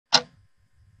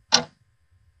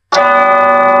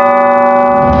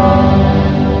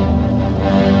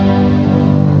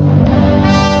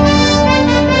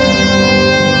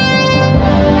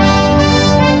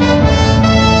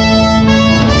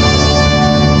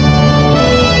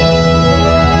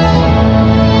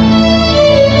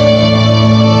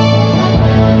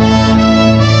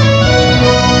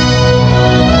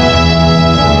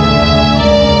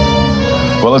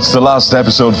it's the last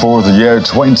episode for the year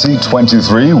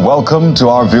 2023. Welcome to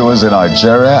our viewers in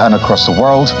Nigeria and across the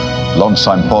world.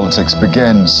 Lunchtime Politics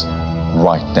begins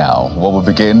right now. Well, we'll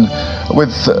begin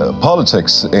with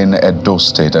politics in Edo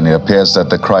State, and it appears that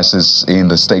the crisis in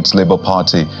the state's Labour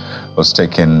Party was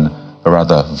taking a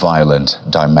rather violent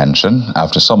dimension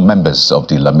after some members of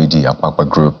the Lamidi Akpakpa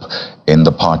group in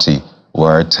the party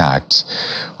were attacked.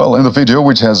 Well, in the video,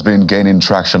 which has been gaining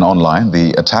traction online,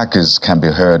 the attackers can be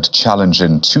heard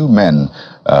challenging two men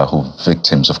who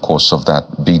victims, of course, of that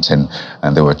beating,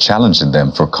 and they were challenging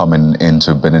them for coming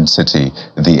into Benin City,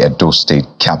 the Edo State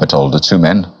capital. The two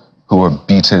men who were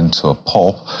beaten to a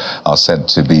pulp are said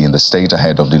to be in the state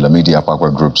ahead of the Lamidi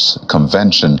Akpakpa group's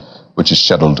convention, which is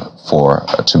scheduled for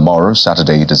tomorrow,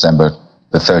 Saturday, December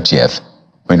the 30th.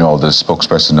 Meanwhile, the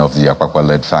spokesperson of the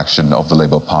Akpakpa-led faction of the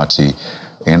Labour Party,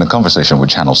 in a conversation with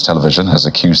Channels Television, has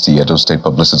accused the Edo State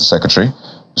Publicity Secretary,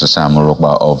 Mr. Sam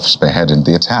Urokba, of spearheading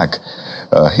the attack.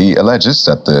 He alleges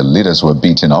that the leaders were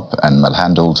beaten up and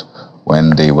malhandled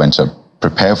when they went to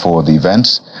prepare for the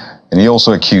event. And he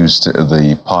also accused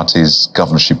the party's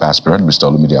governorship aspirant,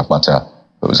 Mr. Olumide Akpata,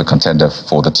 who was a contender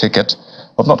for the ticket,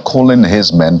 of not calling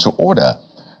his men to order.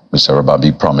 Mr.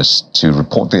 Rababi promised to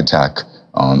report the attack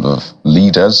on the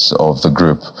leaders of the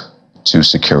group to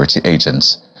security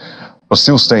agents. But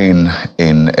still staying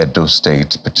in Edo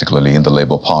State, particularly in the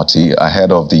Labour Party,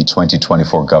 ahead of the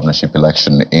 2024 governorship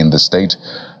election in the state,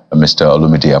 Mr.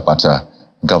 Olumide Akpata,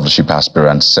 governorship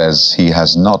aspirant, says he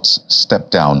has not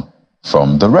stepped down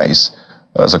from the race.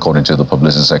 As according to the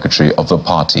publicity secretary of the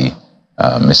party,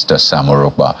 Mr. Sam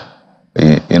Urokba,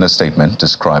 in a statement,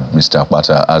 described Mr.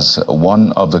 Akpata as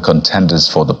one of the contenders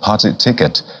for the party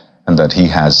ticket and that he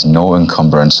has no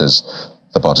encumbrances.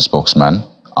 The party spokesman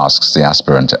asks the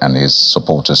aspirant and his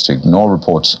supporters to ignore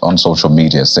reports on social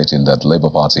media stating that the Labour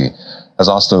Party has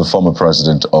asked the former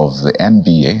president of the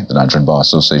NBA, the Nigerian Bar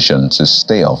Association, to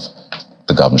stay off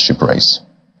the governorship race.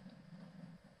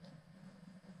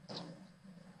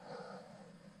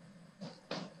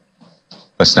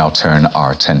 Let's now turn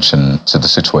our attention to the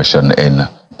situation in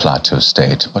Plateau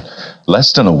State. But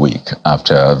less than a week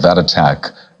after that attack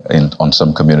on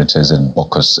some communities in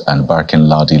Bokus and Barkin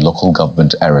Ladi local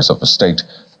government areas of the state,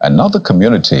 another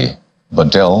community,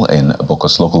 Badel in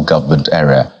Bokus local government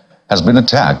area, has been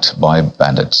attacked by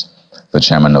bandits. The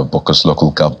chairman of Bokus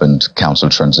Local Government Council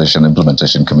Transition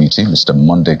Implementation Committee, Mr.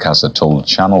 Monday Kasa, told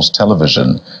Channels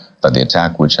Television that the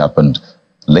attack, which happened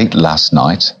late last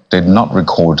night, did not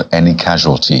record any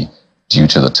casualty due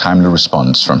to the timely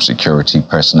response from security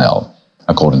personnel.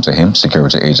 According to him,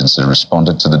 security agencies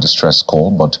responded to the distress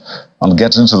call, but on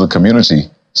getting to the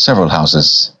community, several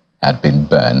houses had been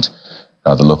burned.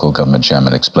 The local government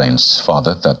chairman explains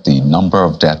further that the number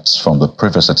of deaths from the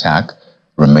previous attack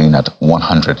remain at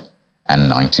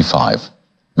 195.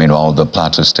 Meanwhile, the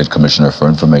Plateau State Commissioner for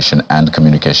Information and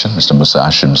Communication, Mr. Musa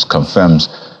Ashims, confirms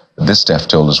this death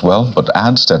toll as well, but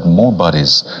adds that more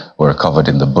bodies were recovered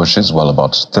in the bushes, while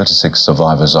about 36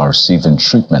 survivors are receiving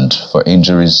treatment for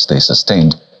injuries they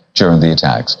sustained during the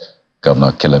attacks.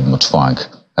 Governor Caleb Mutfwang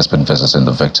has been visiting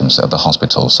the victims at the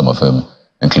hospital, some of whom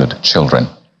include children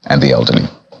and the elderly.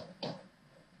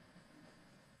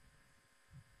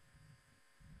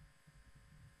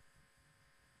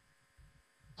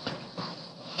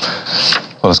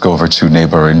 Well, let's go over to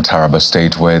neighboring Taraba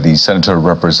State, where the senator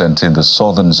representing the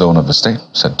southern zone of the state,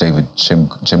 Sir David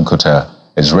Chimkuta,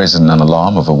 is raising an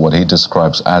alarm over what he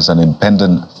describes as an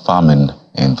impending famine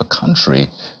in the country,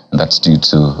 and that's due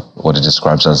to what he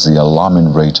describes as the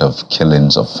alarming rate of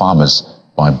killings of farmers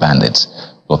by bandits.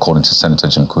 Well, according to Senator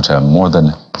Chimkuta, more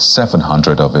than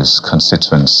 700 of his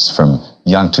constituents from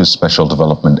Yangtu Special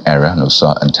Development Area,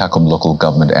 Nusa, and Takum local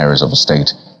government areas of the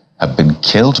state have been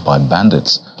killed by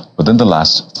bandits within the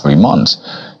last 3 months.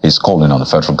 He's calling on the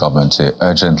federal government to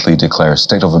urgently declare a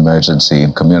state of emergency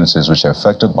in communities which are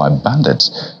affected by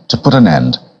bandits to put an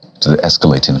end to the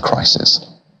escalating crisis.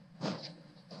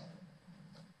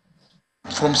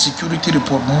 From security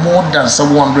report, more than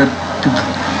 700 people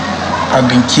have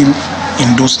been killed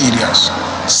in those areas.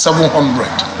 700.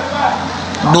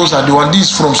 Those are the ones. This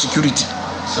is from security.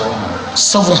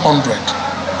 700.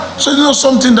 So you know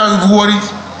something that we've worried.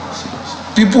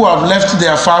 People have left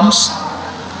their farms,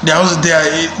 they are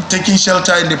taking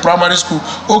shelter in the primary school.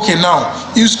 Okay, now,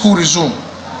 if school resume,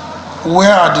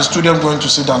 where are the students going to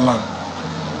sit and learn?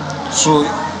 So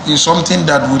it's something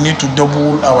that we need to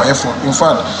double our effort. In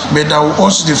fact, but I will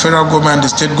also the federal government and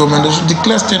the state government also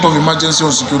declare state of emergency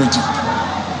on security.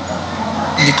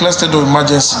 Declare state of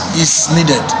emergency is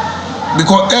needed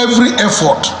because every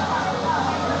effort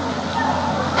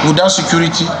without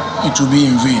security, it will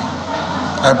be in vain.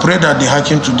 I pray that they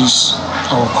hearken to this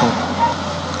our call.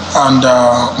 And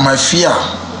my fear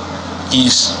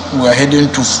is we are heading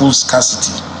to full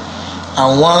scarcity.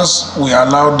 And once we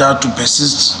allow that to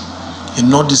persist, in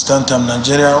no distant time,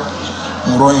 Nigeria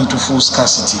will run into full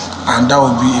scarcity, and that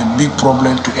will be a big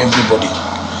problem to everybody.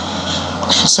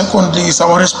 Secondly, it's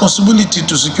our responsibility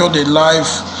to secure the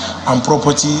life and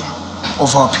property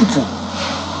of our people.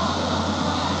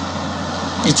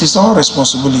 It is our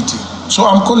responsibility. So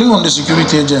I'm calling on the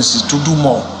security agencies to do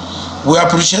more. We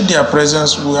appreciate their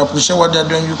presence. We appreciate what they're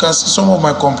doing. You can see some of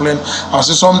my complaints. I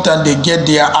see sometimes they get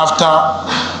there after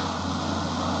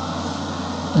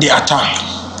the attack.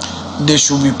 They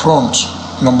should be prompt,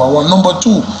 number one. Number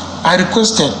two, I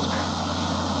requested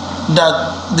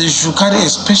that they should carry a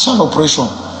special operation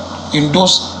in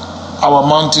those our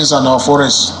mountains and our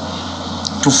forests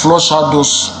to flush out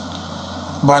those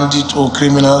bandits or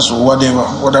criminals or whatever,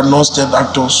 whether non-state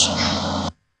actors.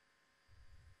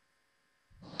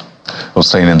 Well,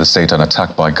 staying in the state, an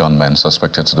attack by gunmen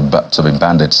suspected to be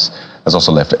bandits has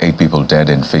also left 8 people dead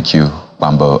in Fikyu,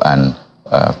 Bambo and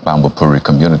Bambopuri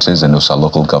communities in Usa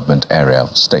local government area of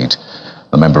the state.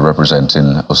 The member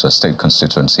representing Usa State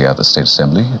constituency at the State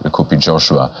Assembly, Rikupi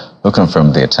Joshua, who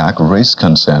confirmed the attack, raised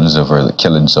concerns over the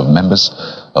killings of members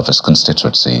of his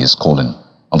constituency. He is calling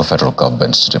on the federal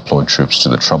government to deploy troops to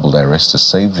the troubled areas to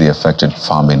save the affected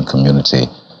farming community.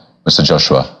 Mr.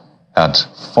 Joshua had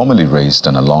formally raised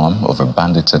an alarm over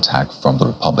bandit attack from the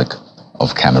Republic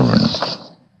of Cameroon.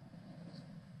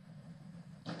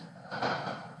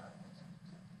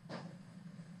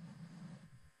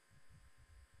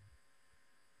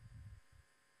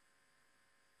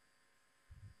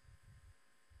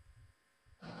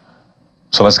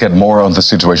 So let's get more on the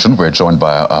situation. We're joined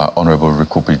by Honorable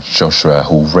Rikupi Joshua,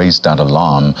 who raised that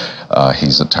alarm.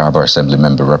 He's a Taraba Assembly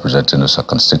member representing Usa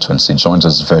constituency. Joins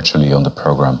us virtually on the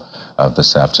program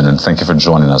this afternoon. Thank you for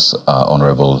joining us,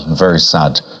 Honorable. Very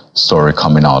sad story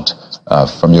coming out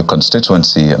from your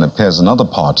constituency, and it appears in other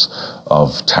parts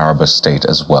of Taraba State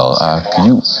as well. Can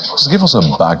you just give us a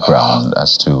background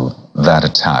as to that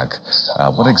attack?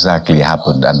 What exactly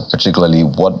happened, and particularly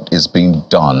what is being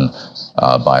done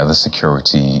by the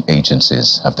security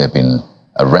agencies? Have there been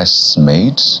arrests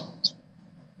made?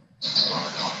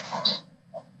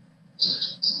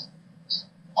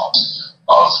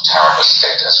 Of Taraba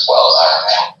State as well.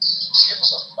 Give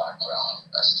us a background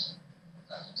as to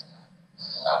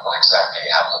what exactly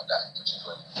happened, and particularly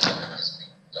what is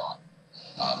being done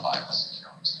by the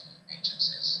security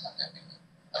agencies. Have there been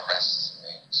arrests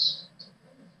made?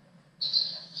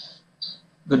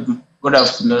 Good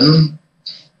afternoon.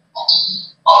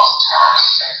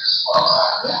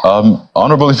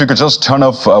 Honorable, if you could just turn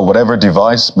off whatever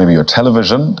device, maybe your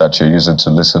television that you're using to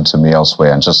listen to me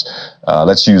elsewhere, and just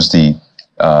let's use the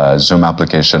Zoom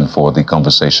application for the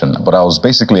conversation. But I was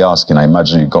basically asking, I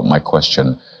imagine you got my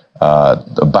question,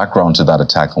 the background to that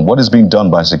attack and what is being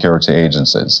done by security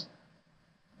agencies.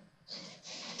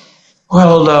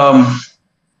 Well,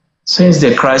 since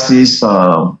the crisis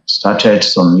started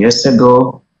some years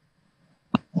ago,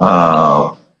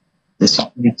 the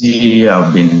security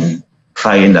have been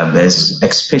trying their best,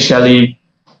 especially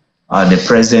the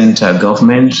present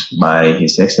government by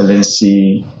His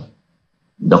Excellency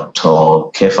Dr.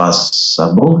 Kefas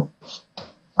Sabo.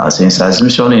 Since his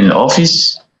mission in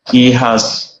office, he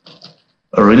has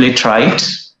really tried,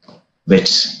 but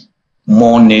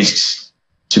more needs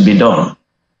to be done.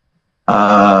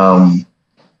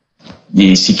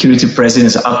 The security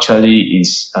presence actually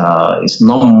is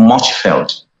not much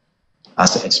felt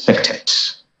as expected.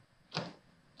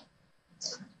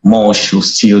 More should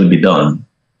still be done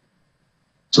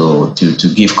to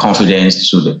give confidence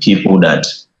to the people that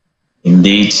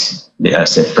indeed there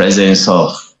is a presence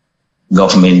of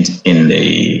government in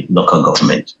the local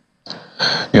government.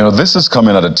 You know, this is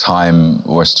coming at a time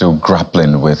we're still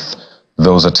grappling with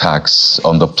those attacks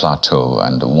on the plateau,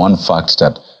 and one fact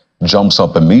that jumps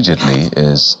up immediately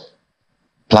is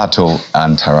Plateau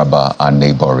and Taraba are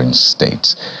neighboring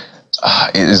states.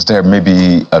 Is there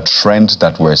maybe a trend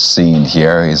that we're seeing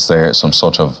here? Is there some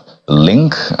sort of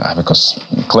link? Because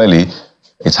clearly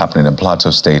it's happening in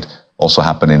Plateau State, also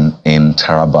happening in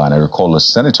Taraba. And I recall a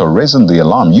senator raising the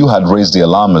alarm. You had raised the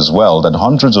alarm as well, that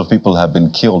hundreds of people have been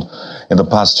killed in the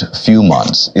past few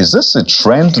months. Is this a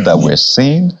trend that we're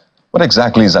seeing? What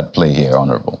exactly is at play here,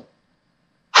 Honorable?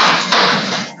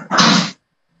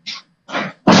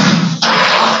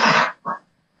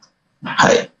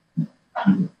 Hi.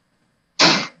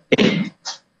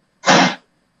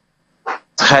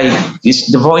 Hi,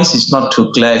 the voice is not too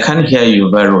clear. I can't hear you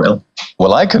very well.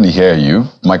 Well, I can hear you.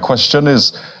 My question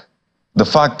is the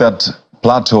fact that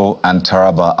Plateau and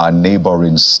Taraba are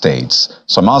neighboring states.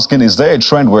 So I'm asking, is there a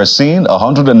trend we're seeing?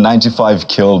 195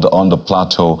 killed on the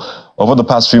Plateau. Over the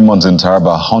past few months in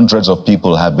Taraba, hundreds of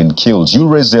people have been killed. You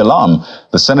raised the alarm.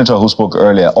 The senator who spoke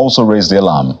earlier also raised the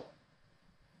alarm.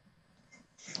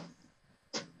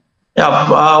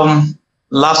 Yeah,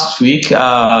 last week,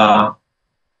 I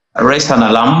raised an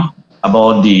alarm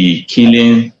about the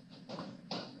killings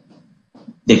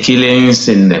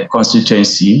in the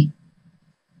constituency.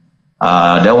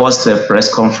 There was a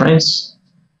press conference,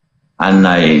 and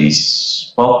I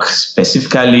spoke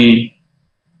specifically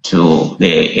to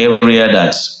the area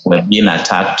that were being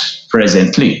attacked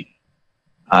presently.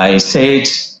 I said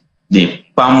the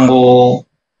Pambo,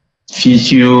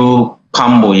 Fichu,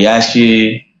 Pambo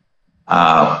Yashi,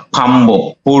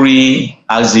 Pambo Puri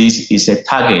axis is a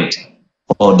target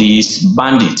for these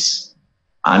bandits.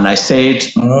 And I said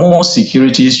more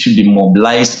securities should be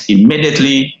mobilized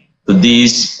immediately to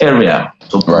this area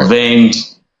to prevent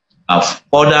a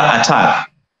further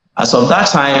attack. As of that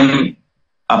time,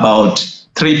 about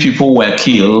 3 people were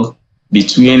killed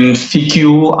between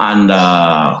Fiku and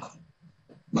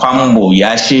Pambo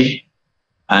Yashi.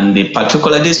 And this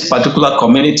particular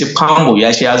community, Pambo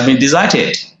Yashi, has been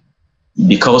deserted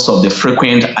because of the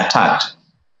frequent attack.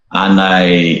 And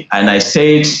I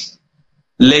said,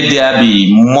 let there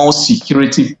be more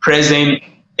security present,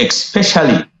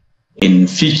 especially in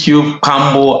Fichu,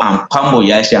 Pambo, and Pambo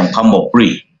Yashi and Pambo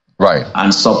Pri. Right.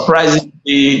 And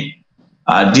surprisingly,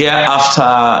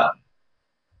 thereafter,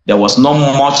 there was not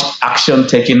much action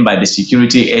taken by the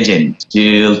security agent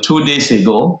till 2 days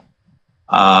ago.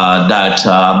 That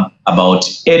about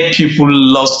 8 people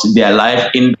lost their life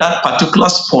in that particular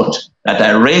spot that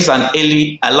I raised an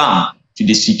early alarm to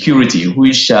the security,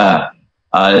 which the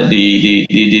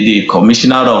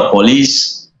commissioner of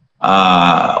police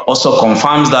also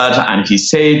confirms that, and he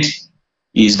said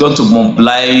he's going to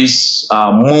mobilize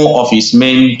more of his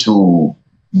men to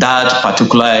that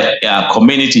particular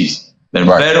community. But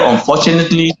very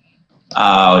unfortunately,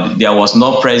 there was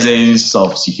no presence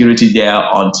of security there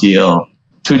until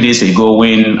 2 days ago,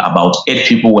 when about 8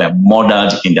 people were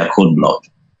murdered in their cold blood.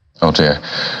 Oh dear.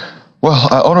 Well,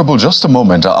 Honorable, just a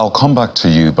moment. I'll come back to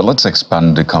you, but let's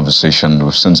expand the conversation.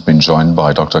 We've since been joined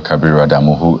by Dr. Kabiru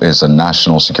Adamu, who is a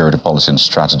National Security Policy and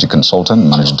Strategy Consultant,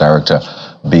 Managing Director,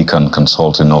 Beacon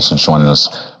Consulting, also joining us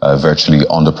virtually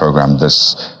on the program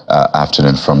this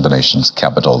afternoon from the nation's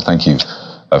capital. Thank you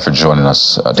for joining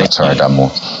us, Dr. Adamu.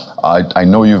 I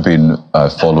know you've been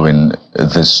following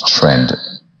this trend,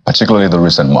 particularly the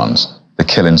recent months, the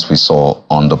killings we saw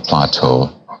on the Plateau.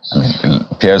 I mean,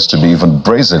 it appears to be even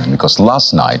brazen, because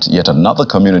last night, yet another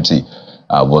community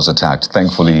was attacked.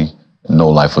 Thankfully, no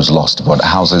life was lost, but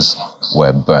houses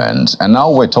were burned. And now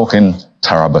we're talking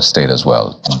Taraba State as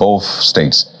well. Both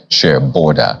states share a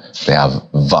border. They have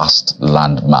vast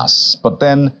land mass, but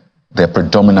then they're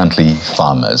predominantly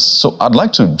farmers. So I'd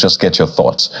like to just get your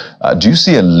thoughts. Do you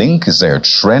see a link? Is there a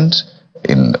trend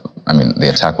in,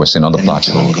 the attack we're seeing on the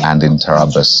Plateau and in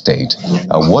Taraba State?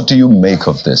 What do you make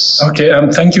of this? Okay,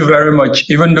 thank you very much.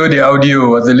 Even though the audio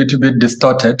was a little bit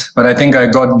distorted, but I think I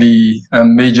got the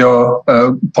major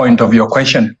point of your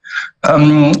question.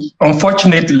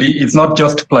 Unfortunately, it's not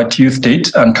just Plateau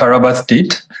State and Taraba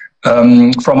State.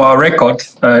 From our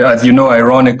records, as you know, I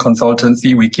run a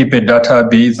consultancy. We keep a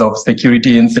database of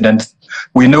security incidents.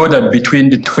 We know that between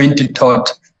the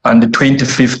 23rd and the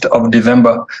 25th of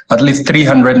December, at least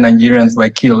 300 Nigerians were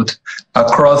killed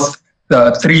across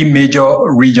the 3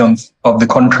 major regions of the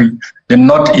country. The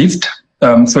Northeast,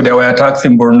 so there were attacks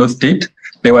in Borno State.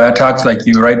 There were attacks, like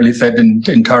you rightly said, in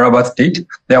Taraba State.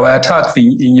 There were attacks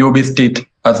in Yobe State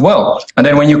as well. And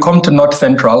then when you come to North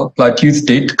Central, Plateau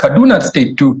State, Kaduna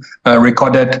State too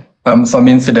recorded some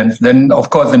incidents. Then, of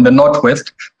course, in the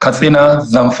Northwest, Katsina,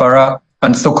 Zamfara,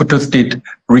 and Sokoto State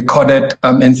recorded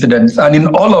incidents. And in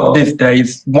all of this, there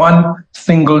is one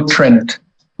single trend,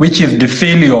 which is the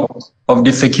failure of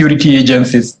the security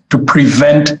agencies to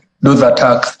prevent those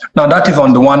attacks. Now, that is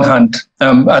on the one hand.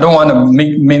 I don't want to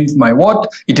mince my word.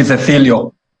 It is a failure.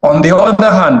 On the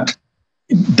other hand,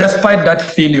 despite that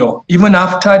failure, even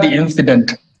after the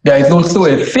incident, there is also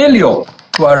a failure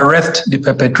to arrest the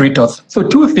perpetrators. So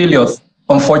 2 failures,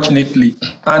 unfortunately.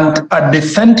 And at the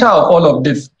center of all of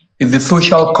this is the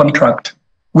social contract,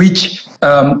 which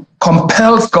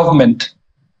compels government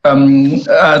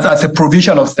as a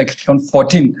provision of Section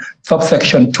 14,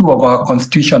 subsection 2 of our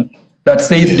Constitution, that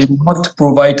says they must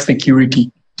provide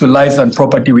security to lives and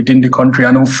property within the country.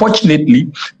 And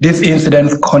unfortunately, these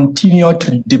incidents continue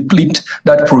to deplete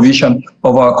that provision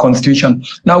of our Constitution.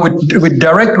 Now, with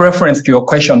direct reference to your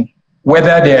question,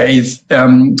 whether there is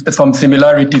some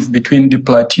similarities between the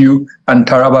Plateau and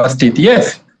Taraba State.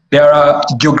 Yes, there are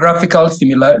geographical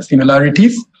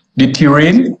similarities. The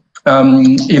terrain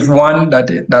is one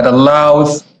that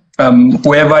allows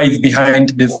whoever is behind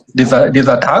this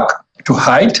attack to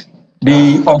hide.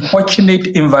 The unfortunate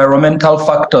environmental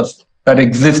factors that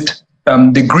exist,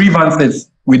 the grievances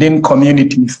within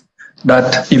communities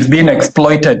that is being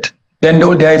exploited. Then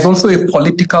there is also a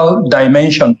political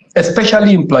dimension,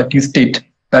 especially in Plateau State,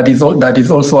 that is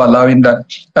also allowing that.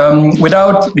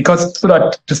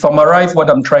 To summarize what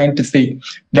I'm trying to say,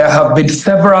 there have been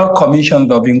several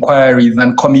commissions of inquiries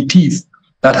and committees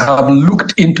that have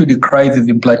looked into the crisis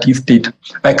in Plateau State.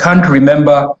 I can't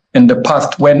remember in the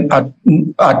past when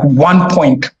at one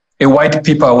point a white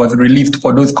paper was released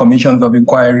for those commissions of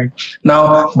inquiry.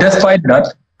 Now, despite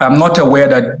that, I'm not aware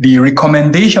that the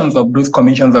recommendations of those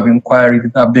commissions of inquiry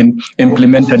have been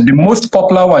implemented. The most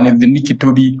popular one is the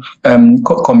Nikitobi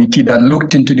committee that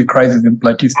looked into the crisis in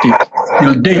Plateau State.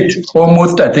 Till date,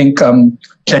 almost, I think,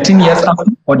 13 years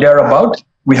after or thereabout,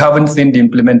 we haven't seen the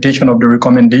implementation of the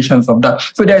recommendations of that.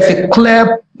 So there's a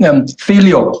clear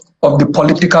failure of the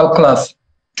political class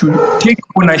to take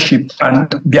ownership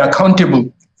and be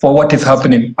accountable for what is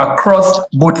happening across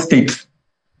both states.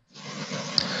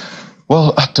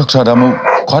 Well, Dr.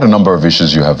 Adamu, quite a number of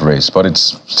issues you have raised, but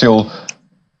it's still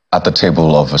at the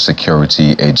table of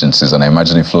security agencies, and I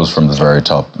imagine it flows from the very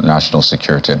top: National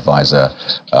Security Advisor,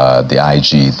 the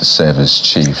IG, the service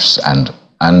chiefs,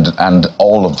 and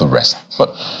all of the rest.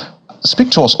 But speak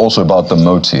to us also about the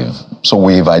motive. So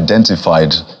we've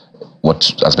identified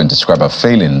what has been described as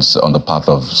failings on the part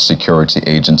of security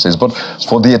agencies, but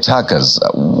for the attackers,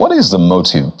 what is the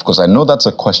motive? Because I know that's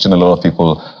a question a lot of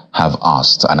people have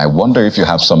asked, and I wonder if you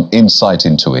have some insight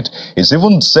into it. It's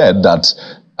even said that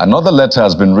another letter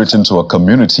has been written to a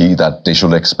community that they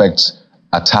should expect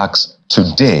attacks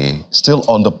today, still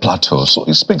on the plateau. So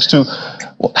it speaks to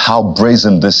how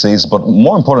brazen this is, but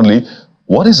more importantly,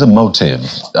 what is the motive?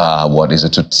 What is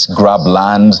it, to grab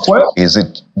land? Well, is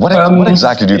it what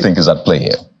exactly do you think is at play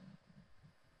here?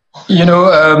 You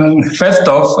know, first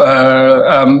off,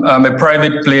 I'm a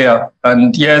private player,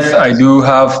 and yes, I do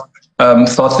have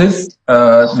sources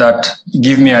that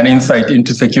give me an insight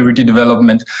into security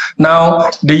development.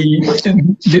 Now,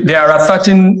 there are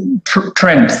certain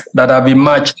trends that have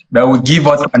emerged that will give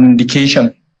us an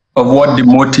indication of what the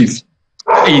motive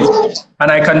is.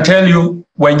 And I can tell you,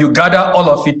 when you gather all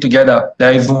of it together,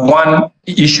 there is one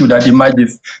issue that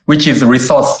emerges, which is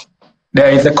resource.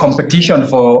 There is a competition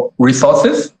for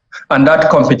resources, and that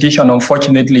competition,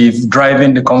 unfortunately, is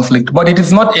driving the conflict. But it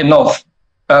is not enough.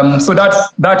 So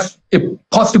that's a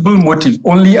possible motive.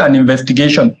 Only an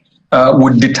investigation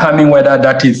would determine whether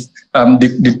that is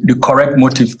the correct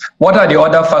motive. What are the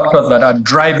other factors that are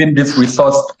driving this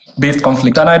resource-based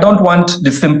conflict? And I don't want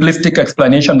the simplistic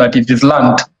explanation that it is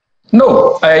land.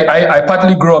 No, I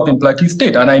partly grew up in Plateau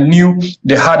State, and I knew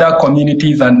the herder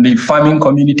communities and the farming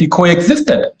community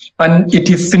coexisted. And it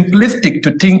is simplistic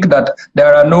to think that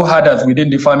there are no herders within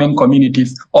the farming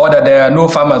communities, or that there are no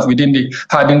farmers within the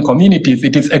herding communities.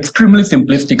 It is extremely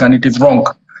simplistic, and it is wrong.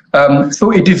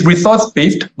 So it is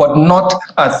resource-based, but not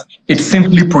as it's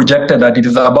simply projected that it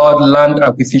is about land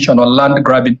acquisition or land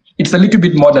grabbing. It's a little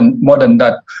bit more than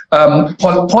that.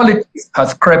 Politics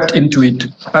has crept into it.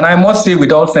 And I must say,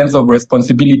 with all sense of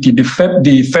responsibility, the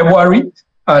February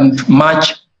and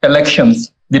March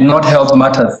elections did not help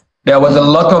matters. There was a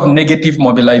lot of negative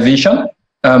mobilization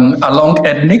along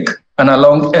ethnic and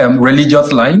along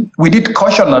religious lines. We did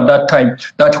caution at that time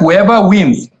that whoever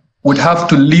wins would have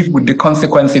to live with the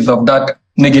consequences of that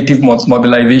negative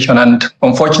mobilization. And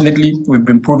unfortunately, we've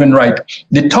been proven right.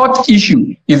 The third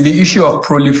issue is the issue of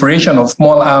proliferation of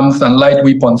small arms and light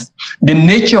weapons. The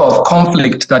nature of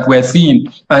conflict that we're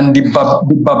seeing and the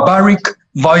barbaric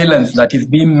violence that is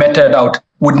being meted out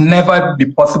would never be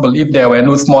possible if there were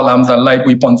no small arms and light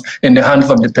weapons in the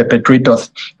hands of the perpetrators.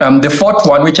 The fourth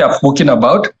one, which I've spoken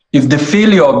about, is the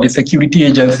failure of the security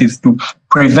agencies to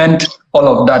prevent all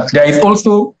of that. There is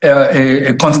also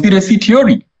a conspiracy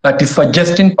theory that is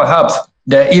suggesting perhaps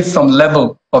there is some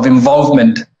level of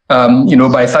involvement,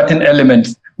 by certain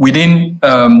elements within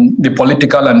the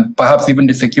political and perhaps even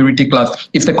the security class.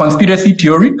 It's a conspiracy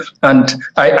theory, and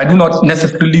I do not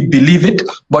necessarily believe it.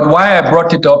 But why I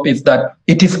brought it up is that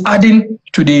it is adding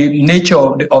to the nature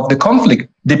of the conflict.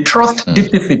 The trust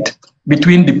deficit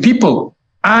between the people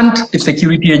and the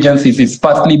security agencies is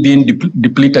partly being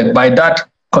depleted by that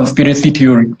conspiracy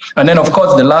theory. And then, of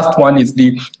course, the last one is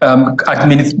the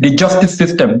justice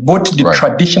system, both the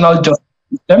traditional justice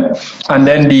system and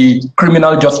then the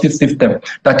criminal justice system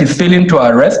that is failing to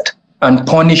arrest and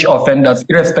punish offenders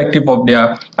irrespective of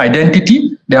their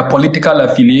identity, their political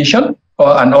affiliation,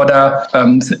 and other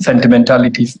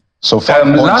sentimentalities. So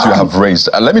 5 points you have raised.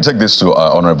 Let me take this to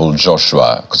Honorable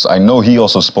Joshua, because I know he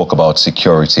also spoke about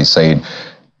security, saying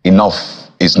enough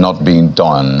is not being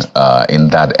done in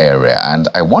that area. And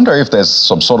I wonder if there's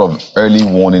some sort of early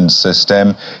warning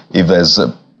system, if there's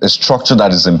a structure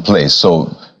that is in place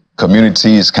so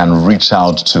communities can reach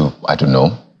out to, I don't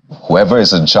know, whoever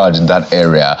is in charge in that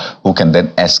area who can then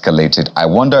escalate it. I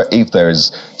wonder if there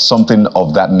is something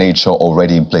of that nature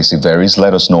already in place. If there is,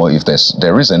 let us know. If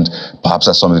there isn't, perhaps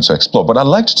that's something to explore. But I'd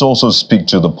like to also speak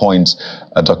to the point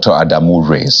Dr. Adamu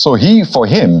raised. So for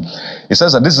him, he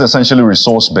says that this is essentially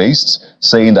resource-based,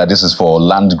 saying that this is for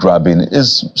land grabbing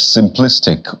is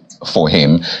simplistic for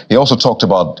him. He also talked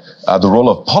about the role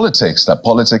of politics, that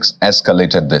politics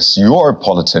escalated this. You're a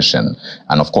politician,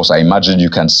 and of course, I imagine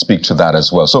you can speak to that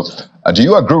as well. So do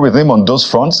you agree with him on those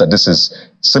fronts, that this is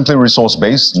simply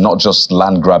resource-based, not just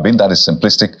land grabbing, that is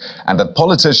simplistic, and that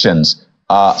politicians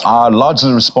are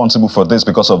largely responsible for this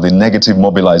because of the negative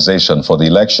mobilization for the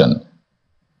election?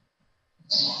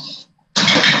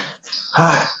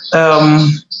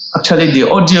 Actually, the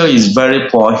audio is very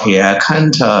poor here. I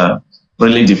can't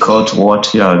really decode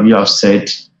what you have said.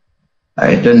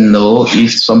 I don't know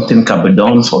if something can be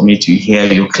done for me to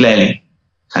hear you clearly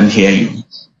and hear you.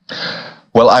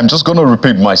 Well, I'm just going to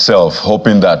repeat myself,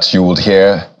 hoping that you will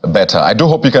hear better. I do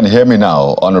hope you can hear me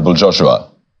now, Honorable Joshua.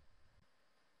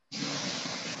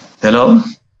 Hello?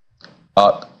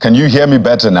 Can you hear me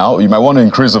better now? You might want to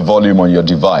increase the volume on your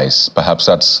device. Perhaps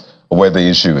that's where the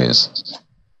issue is.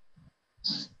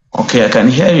 Okay, I can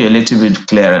hear you a little bit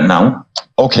clearer now.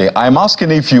 Okay, I'm asking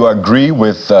if you agree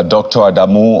with Dr.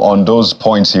 Adamu on those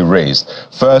points he raised.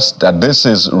 First, that this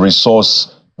is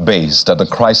resource-based, that the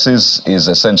crisis is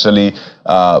essentially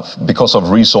because of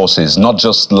resources, not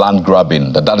just land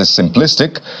grabbing, that is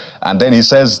simplistic. And then he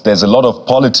says there's a lot of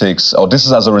politics, or this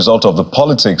is as a result of the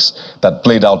politics that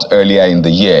played out earlier in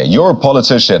the year. You're a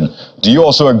politician. Do you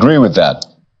also agree with that?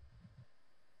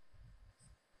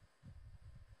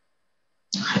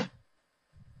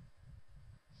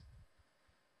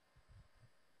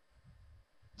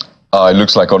 It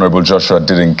looks like Honorable Joshua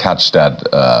didn't catch that.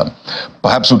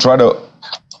 Perhaps we'll try to...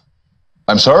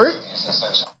 I'm sorry?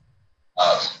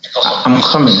 I'm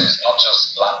coming. It's not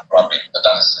just land grabbing, but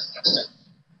that is simplistic.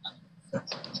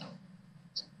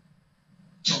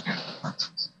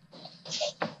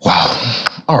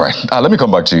 Wow. All right. Let me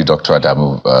come back to you, Dr.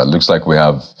 Adamu. Looks like we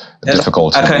have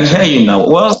difficulty. I can hear you now.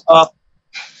 Well,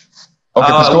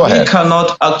 okay, please go ahead. We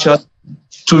cannot actually...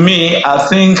 To me, I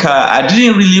think I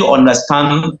didn't really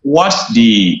understand what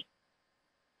the...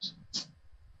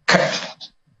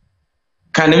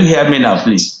 Can you hear me now,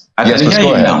 please? Yes, let's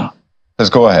go ahead. Now. Let's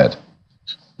go ahead.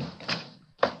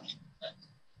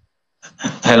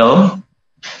 Hello?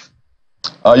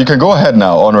 You can go ahead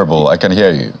now, Honorable. I can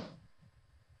hear you.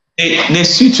 The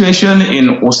situation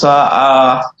in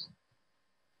USA...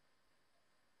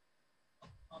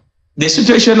 the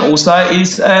situation in USA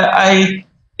is...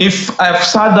 If I've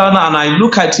sat down and I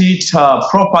look at it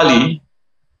properly,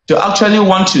 to actually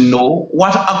want to know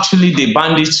what actually the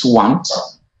bandits want,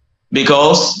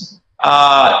 because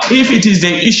if it is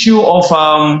the issue of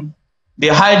the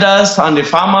hiders and the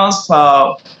farmers,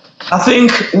 I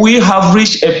think we have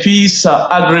reached a peace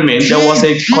agreement. There was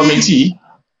a committee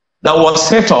that was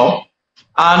set up,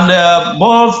 and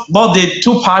both the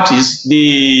two parties,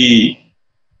 the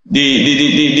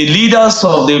leaders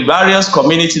of the various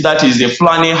communities, that is the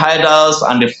Fulani hiders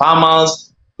and the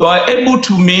farmers, were able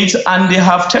to meet, and they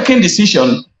have taken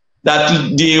decision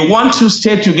that they want to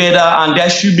stay together and there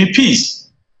should be peace.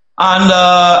 And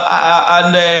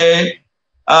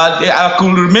I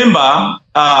could remember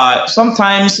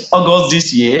sometimes August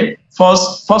this year,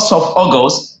 1st of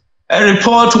August, a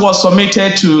report was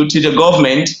submitted to the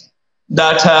government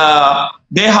that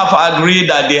they have agreed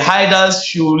that the hiders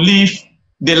should leave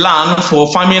the land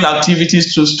for farming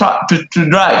activities to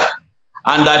drive,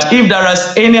 and that if there is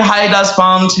any hiders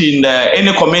found in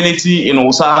any community in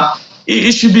USA,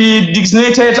 it should be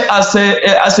designated as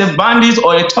a bandit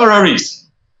or a terrorist.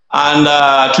 And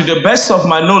to the best of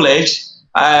my knowledge,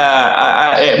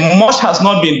 much has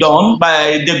not been done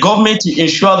by the government to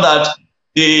ensure that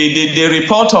the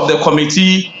report of the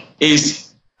committee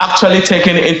is actually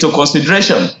taken into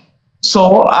consideration.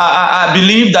 So I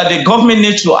believe that the government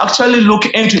needs to actually look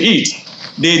into it.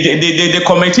 The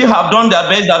committee have done their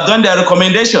best, have done their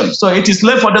recommendation. So it is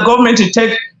left for the government to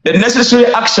take the necessary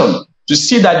action to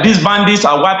see that these bandits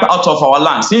are wiped out of our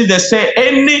land. Since they say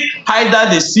any hider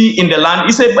they see in the land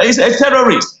is a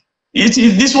terrorist.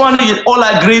 This one is all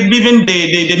agreed, even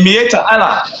the Mieta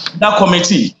Allah, that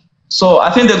committee. So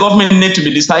I think the government need to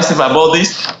be decisive about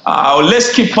this.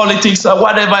 Let's keep politics,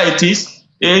 whatever it is.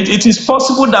 It is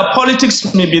possible that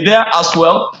politics may be there as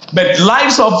well, but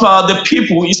lives of the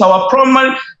people is our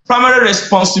primary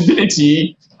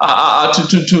responsibility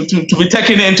to be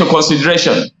taken into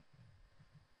consideration.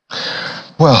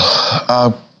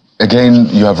 Well, again,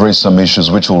 you have raised some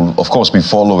issues which will, of course, be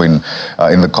following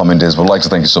in the coming days. We'd like to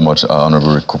thank you so much,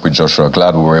 Honorable Kupi Joshua.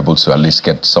 Glad we were able to at least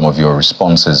get some of your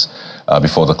responses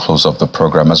before the close of the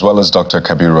program, as well as Dr.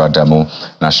 Kabiru Adamu,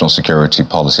 National Security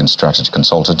Policy and Strategy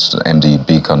Consultant, MD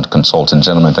Beacon Consultant.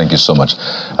 Gentlemen, thank you so much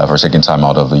for taking time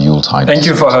out of the Yuletide. Thank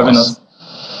you for having us.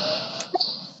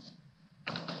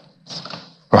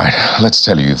 Right, let's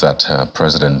tell you that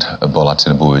President Bola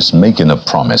Tinubu is making a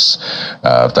promise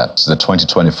that the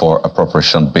 2024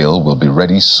 appropriation bill will be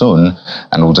ready soon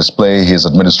and will display his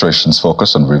administration's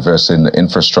focus on reversing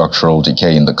infrastructural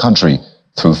decay in the country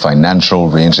through financial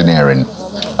reengineering.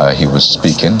 He was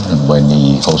speaking when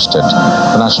he hosted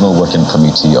the National Working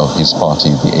Committee of his party,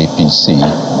 the APC,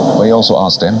 where he also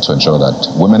asked them to ensure that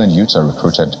women and youth are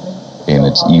recruited in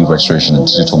its e-registration and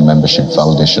digital membership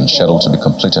validation, scheduled to be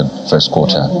completed first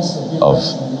quarter of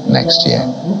next year.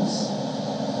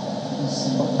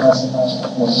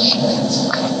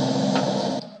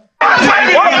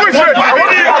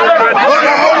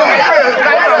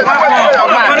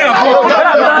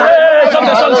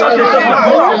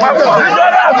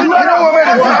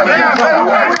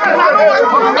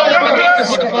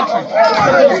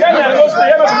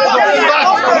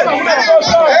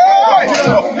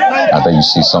 There you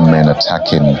see some men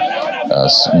attacking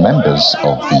members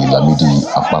of the Lamidi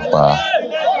Apapa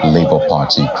Labour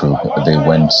Party group. They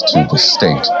went to the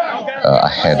state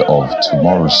ahead of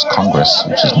tomorrow's Congress,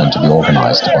 which is meant to be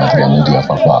organized by the Lamidi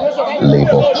Apapa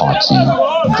Labour Party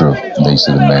group. There you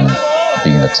see the men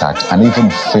being attacked and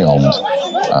even filmed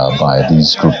by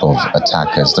these group of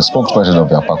attackers. The spokesperson of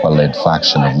the Apapa-led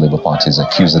faction of Labour Party is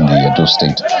accusing the Edo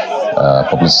State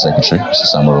Publicity Secretary, Mr.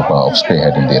 Samaruba, of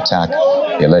spearheading the attack.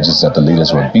 He alleges that the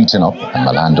leaders were beaten up and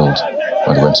malhandled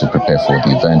when they went to prepare for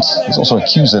the event. He's also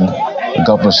accusing the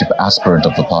governorship aspirant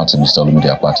of the party, Mr.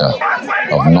 Olumide Akpata,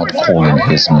 of not calling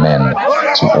his men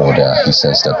to order. He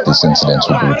says that this incident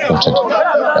will be reported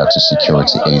to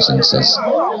security agencies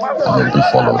and will be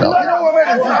followed up.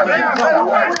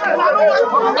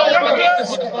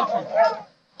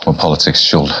 Well, politics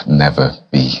should never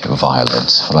be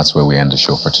violent. Well, that's where we end the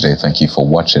show for today. Thank you for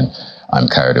watching. I'm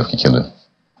Kayode Okikilu.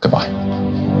 Goodbye.